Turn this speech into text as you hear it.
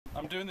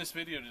doing this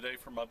video today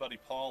for my buddy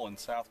Paul in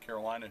South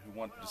Carolina who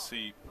wanted to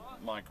see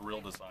my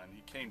grill design.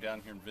 He came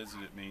down here and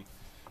visited me.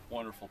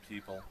 Wonderful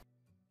people.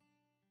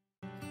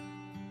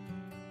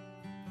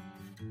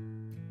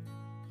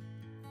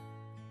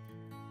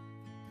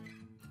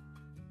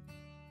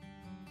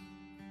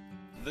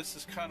 This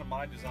is kind of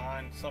my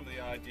design. Some of the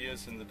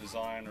ideas in the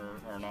design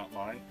are not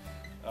mine.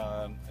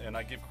 And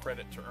I give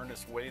credit to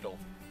Ernest Wadel,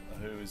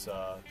 who is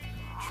a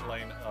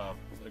Chilean, a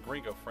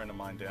gringo friend of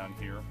mine down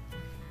here,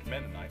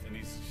 Mennonite, and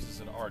he's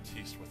an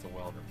artiste with a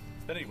welder.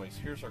 But anyways,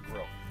 here's our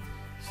grill.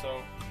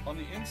 So on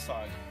the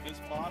inside, this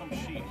bottom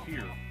sheet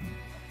here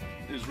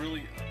is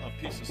really a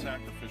piece of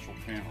sacrificial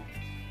panel.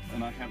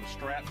 And I have a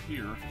strap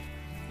here,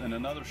 and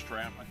another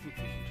strap, I think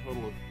there's a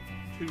total of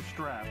 2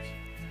 straps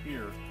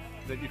here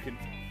that you can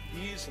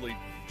easily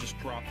just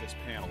drop this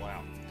panel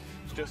out.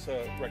 It's just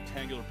a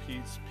rectangular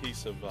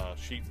piece of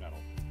sheet metal.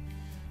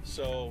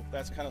 So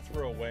that's kind of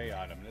throwaway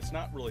item, and it's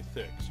not really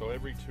thick. So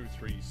every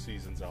 2-3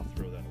 seasons I'll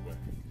throw that away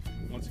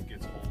once it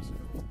gets holes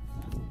in it.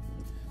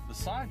 The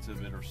sides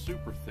of it are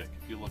super thick.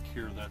 If you look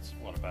here, that's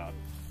what, about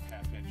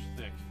 1/2 inch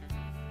thick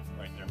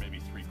right there, maybe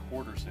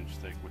 3/4 inch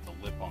thick with a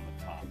lip on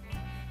the top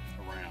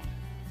around.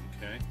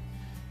 Okay.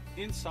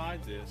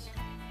 Inside this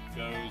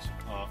goes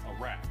a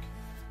rack.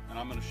 And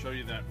I'm going to show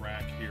you that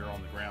rack here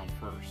on the ground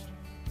first.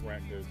 The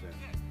rack goes in.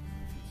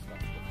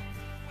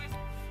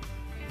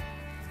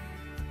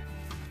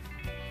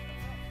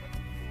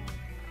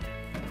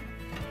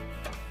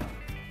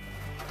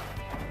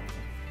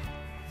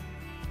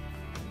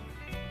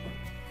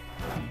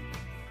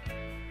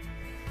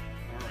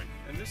 Alright,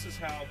 and this is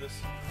how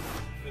this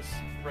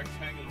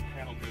rectangular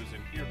panel goes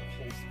in here that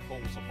holds the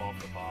coals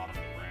above the bottom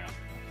of the round.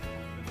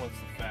 It lets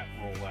the fat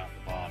roll out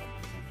the bottom,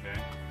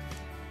 okay?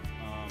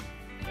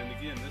 And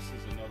again, this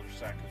is another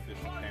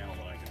sacrificial panel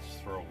that I can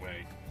just throw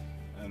away.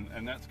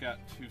 And that's got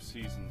 2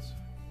 seasons.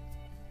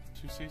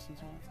 2 seasons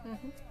on it?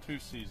 Mm-hmm. 2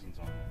 seasons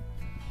on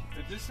it.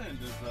 At this end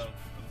of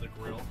the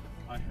grill,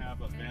 I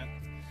have a vent.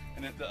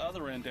 And at the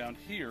other end down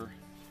here,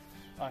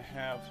 I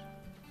have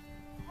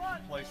a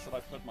place that I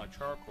put my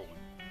charcoal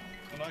in.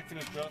 And I can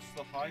adjust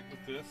the height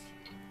with this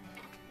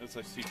as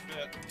I see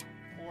fit,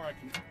 or I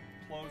can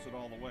close it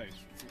all the way. So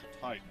it's a little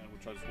tight,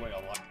 which is the way I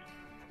like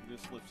it.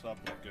 This lifts up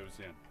and it goes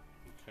in.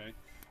 Okay,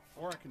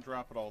 or I can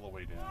drop it all the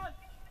way down.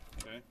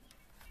 Okay,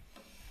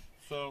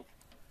 so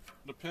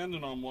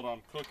depending on what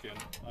I'm cooking,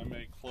 I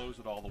may close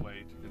it all the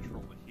way to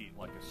control the heat,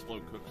 like a slow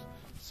cooked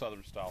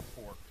Southern style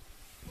pork,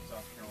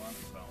 South Carolina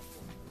style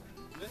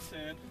pork. This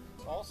end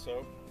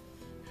also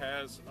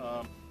has,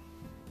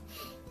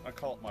 I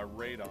call it my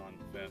radon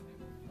vent.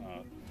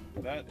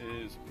 That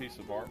is a piece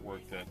of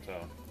artwork that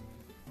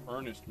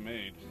Ernest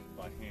made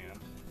by hand,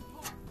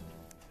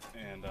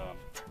 and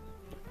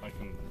I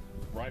can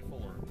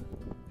rifle or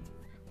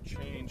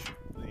change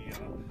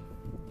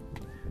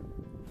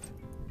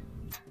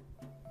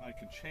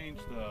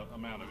the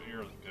amount of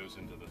air that goes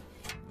into the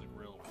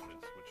grill with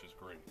this, which is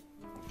great.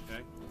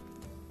 Okay.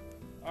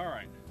 All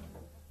right.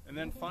 And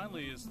then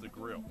finally is the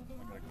grill.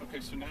 Okay,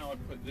 so now I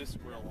put this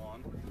grill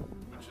on,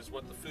 which is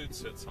what the food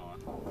sits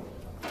on.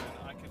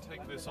 And I can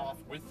take this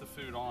off with the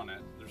food on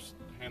it. There's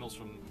handles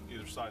from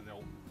either side. They're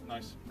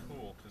nice and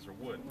cool because they're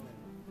wood.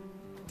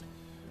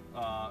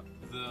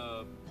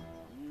 The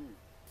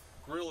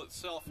grill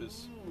itself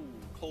is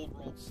cold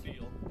rolled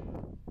steel.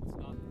 It's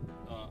not.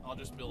 I'll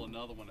just build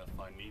another one if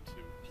I need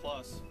to.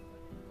 Plus,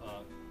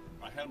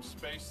 I had them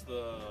space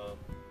the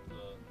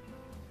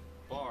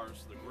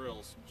bars, the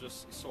grills,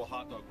 just so a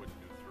hot dog wouldn't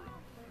go through.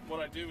 What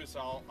I do is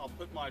I'll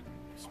put my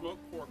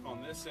smoked pork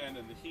on this end,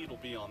 and the heat will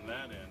be on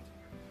that end,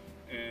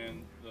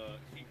 and the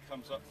heat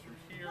comes up through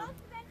here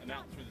and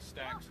out through the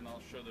stacks, and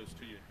I'll show those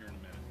to you here in a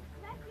minute.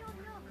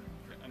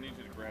 Okay, I need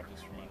you to grab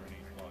this from underneath.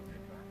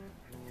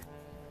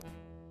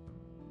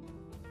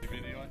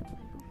 Video.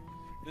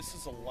 This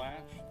is a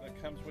latch that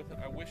comes with it.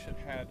 I wish it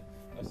had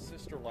a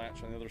sister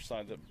latch on the other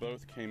side that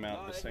both came out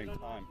at the same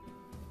time.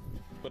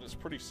 But it's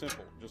pretty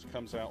simple. It just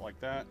comes out like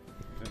that,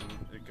 and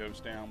it goes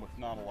down with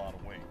not a lot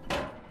of weight.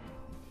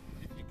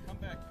 If you come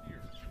back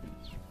here,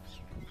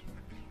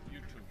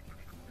 YouTube.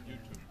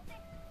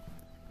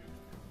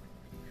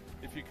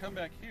 If you come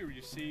back here,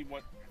 you see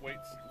what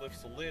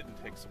lifts the lid and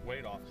takes the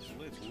weight off.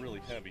 The lid's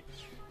really heavy.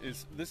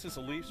 This is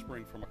a leaf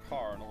spring from a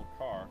car, an old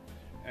car.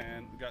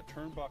 And we've got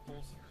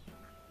turnbuckles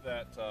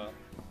that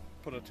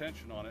put a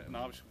tension on it, and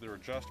obviously they're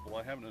adjustable.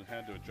 I haven't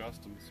had to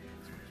adjust them. It's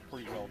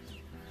pretty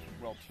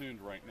well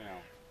tuned right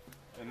now.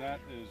 And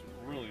that is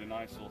really a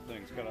nice little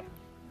thing. It's got a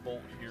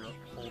bolt here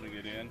holding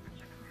it in.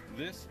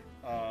 This,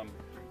 I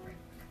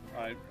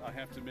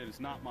have to admit, is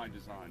not my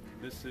design.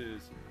 This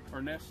is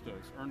Ernest's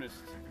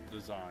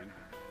design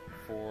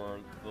for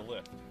the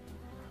lift.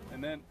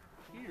 And then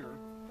here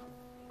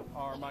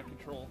are my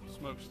control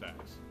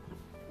smokestacks,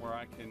 where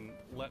I can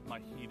let my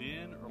heat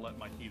in or let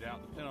my heat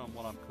out, depending on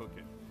what I'm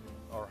cooking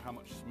or how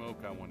much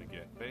smoke I want to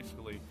get.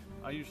 Basically,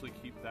 I usually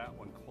keep that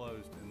one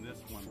closed, and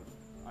this one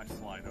I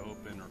slide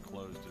open or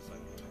closed as I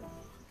need.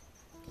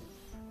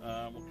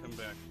 We'll come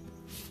back.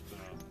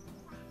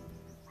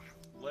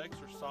 Legs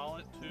are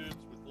solid tubes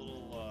with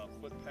little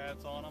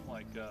pads on them,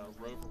 like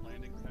rover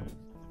landing pads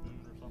on the moon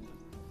or something,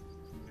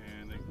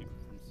 and they keep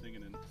it from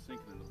sinking into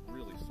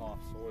really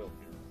soft soil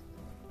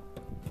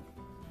here.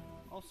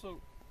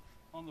 Also,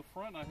 on the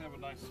front, I have a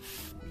nice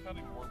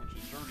cutting board, which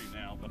is dirty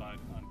now, but I'm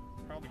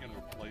probably going to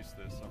replace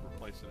this. I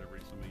replace it every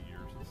so many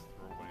years. It's a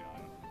throwaway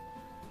item.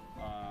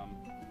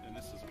 And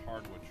this is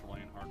hardwood,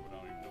 Chilean hardwood. I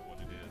don't even know what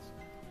it is.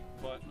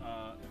 But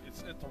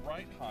it's at the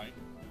right height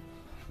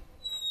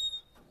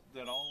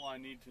that all I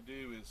need to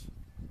do is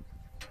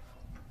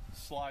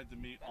slide the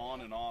meat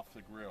on and off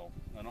the grill.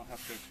 I don't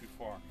have to go too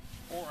far.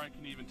 Or I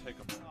can even take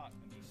a pot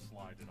and just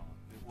slide it on.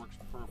 It works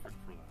perfect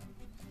for that.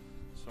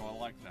 So I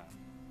like that.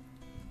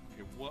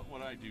 Okay, what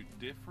would I do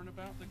different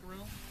about the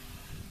grill?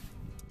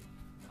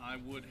 I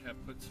would have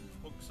put some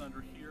hooks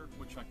under here,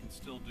 which I can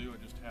still do.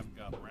 I just haven't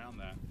got around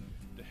that,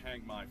 to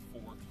hang my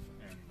fork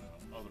and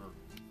other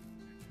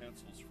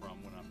utensils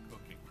from when I'm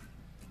cooking.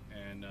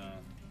 And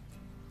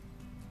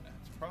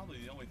that's probably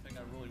the only thing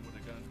I really would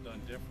have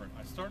done different.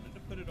 I started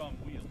to put it on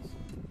wheels,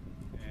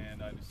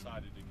 and I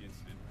decided against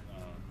it.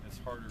 It's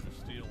harder to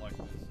steel like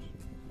this.